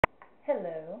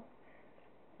Hello,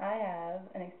 I have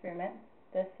an experiment.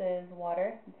 This is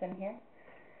water that's in here,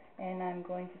 and I'm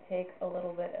going to take a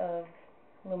little bit of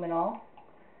luminol.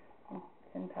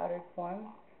 It's in powdered form.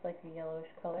 It's like a yellowish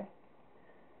color.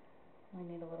 I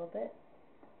need a little bit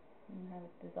and have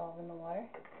it dissolve in the water.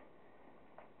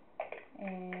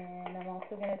 And I'm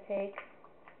also going to take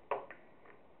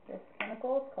this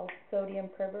chemical. It's called Sodium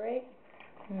Perborate,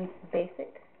 and it's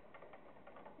basic.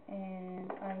 And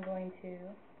I'm going to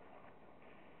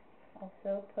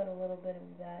also put a little bit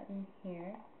of that in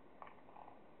here.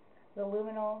 The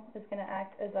luminol is going to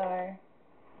act as our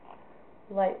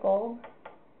light bulb.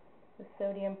 The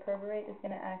sodium perborate is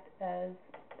going to act as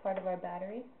part of our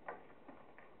battery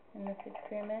in this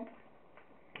experiment.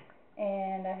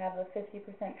 And I have a 50%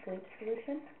 bleach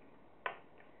solution.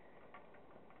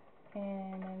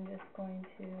 And I'm just going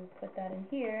to put that in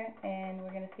here, and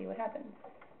we're going to see what happens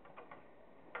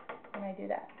when I do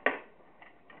that.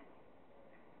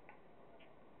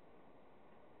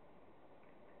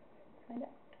 Find out.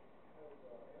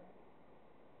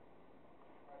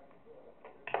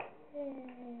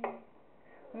 Yay.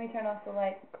 Let me turn off the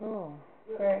light. Cool.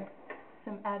 For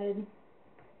some added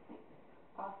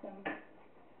awesome.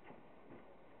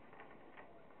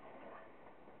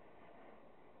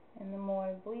 And the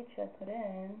more bleach I put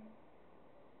in,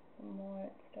 the more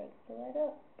it starts to light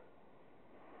up.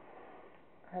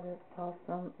 Added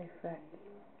awesome effect.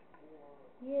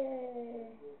 Yay!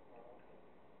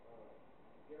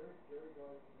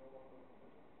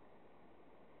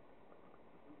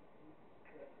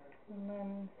 And then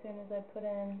as soon as I put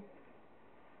in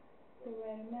the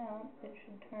right amount, it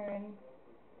should turn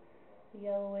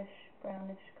yellowish,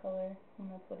 brownish color,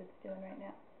 and that's what it's doing right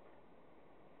now.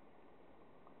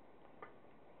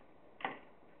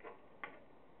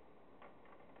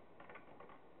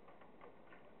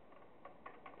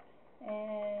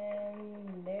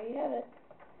 And there you have it.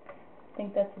 I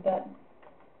think that's about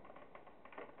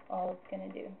all it's going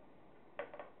to do.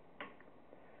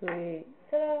 Sweet.